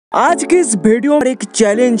आज के इस वीडियो में एक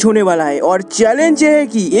चैलेंज होने वाला है और चैलेंज ये है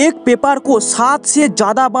कि एक पेपर को 7 से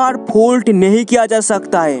ज्यादा बार फोल्ड नहीं किया जा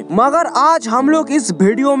सकता है। मगर आज हम लोग इस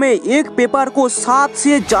वीडियो में एक पेपर को 7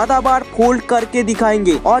 से ज्यादा बार फोल्ड करके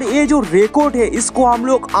दिखाएंगे और ये जो रिकॉर्ड है इसको हम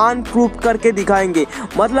लोग अनप्रूव करके दिखाएंगे।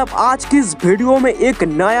 मतलब आज की इस वीडियो में एक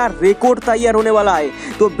नया रिकॉर्ड तैयार होने वाला है,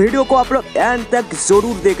 तो वीडियो को आप लोग एंड तक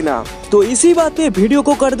जरूर देखना। तो इसी बात पे वीडियो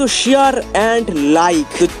को कर दो शेयर एंड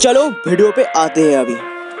लाइक। तो चलो वीडियो पे आते हैं अभी।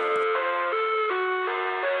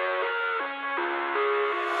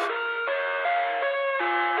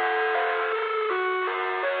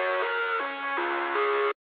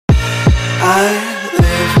 I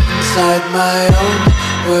live inside my own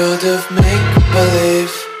world of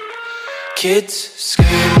make-believe. Kids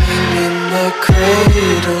screaming in the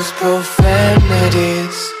cradles,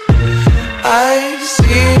 profanities. I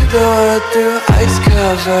see the world through ice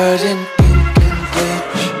covered in ink and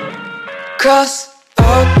bleach. Cross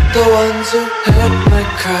out the ones who heard my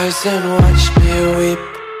cries and watched me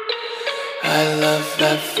weep. I love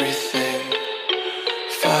everything.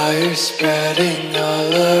 Fire spreading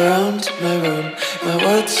all around my room. My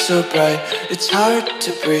world's so bright, it's hard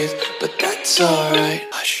to breathe, but that's alright.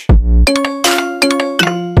 Hush.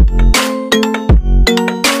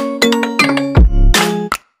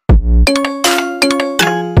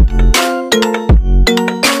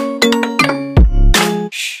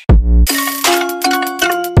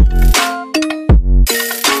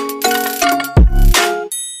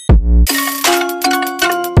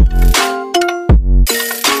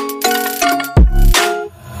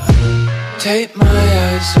 Take my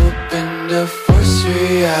eyes open to force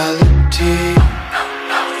reality.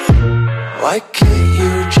 Why can't you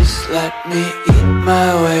just let me eat my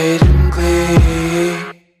weight in glee?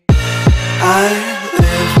 I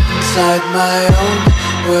live inside my own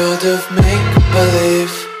world of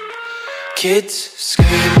make-believe. Kids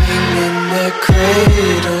screaming in their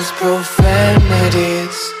cradles,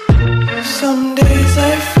 profanities. Some days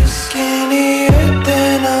I feel skinnier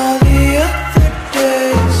than all the other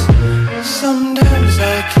days. Sometimes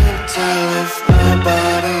I can't tell if my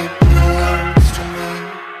body belongs to me.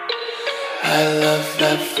 I love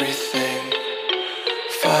everything.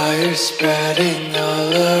 Fire spreading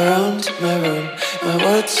all around my room. My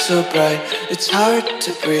world's so bright, it's hard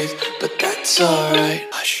to breathe, but that's alright.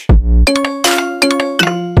 Hush.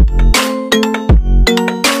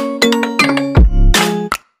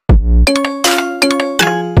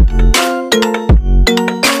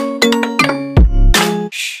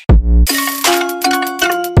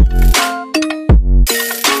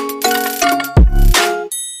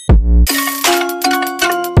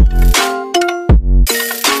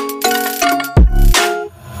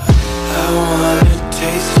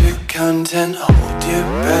 Content, hold your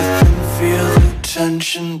breath and feel the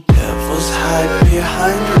tension. Devils hide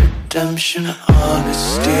behind redemption.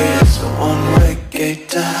 Honesty is a one-way gate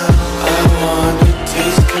to hell. I wanna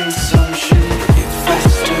taste consumption. Breathe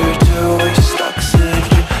faster to waste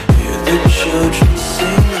oxygen. Hear the children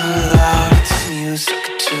sing aloud. It's music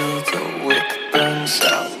till the wick burns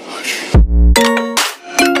out.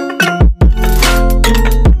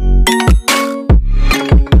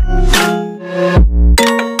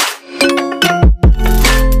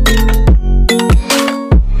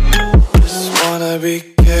 Be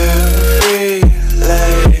carefree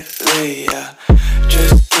lately, yeah.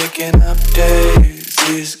 Just picking up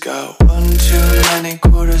daisies. Got one too many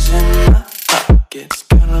quarters in my pockets.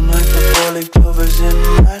 Count 'em like the 4-leaf clovers in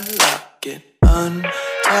my locket.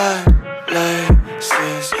 Untied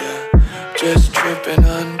laces, yeah. Just tripping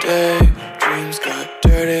on daydreams. Got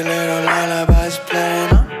dirty little lullabies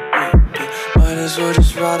playing on repeat. Might as well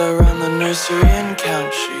just ride around the nursery and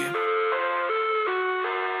count sheep.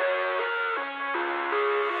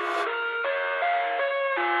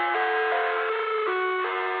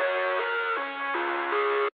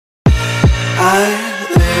 I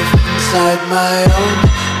live inside my own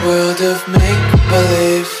world of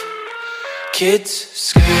make-believe. Kids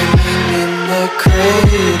screaming in their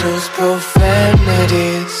cradles,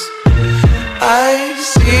 profanities. I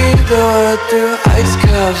see the world through ice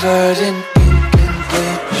covered in ink and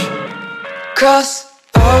bleach. Cross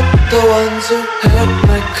out the ones who heard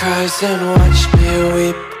my cries and watched me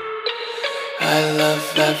weep. I love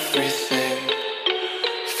everything.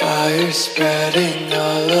 Fire spreading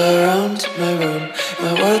all around my room.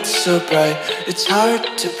 My world's so bright, it's hard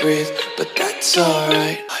to breathe, but that's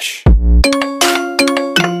alright. Hush.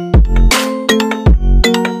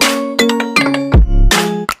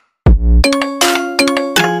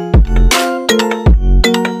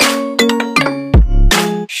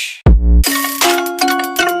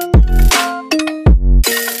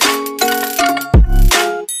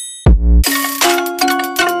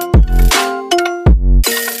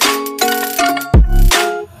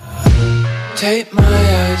 Keep my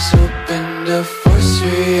eyes open to force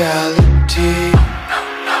reality.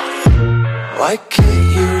 Why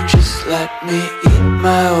can't you just let me eat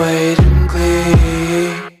my weight in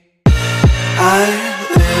glee? I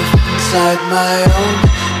live inside my own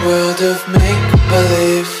world of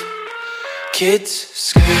make-believe. Kids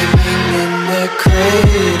screaming in their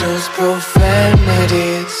cradles,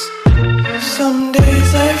 profanities. Some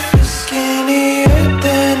days I feel skinnier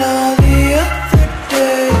than all the other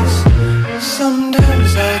days.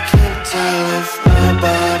 Sometimes I can't tell if my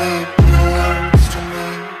body belongs to me.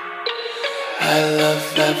 I love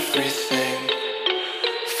everything.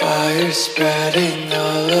 Fire spreading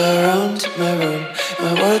all around my room.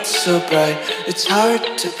 My world's so bright, it's hard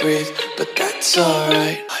to breathe, but that's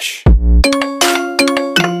alright.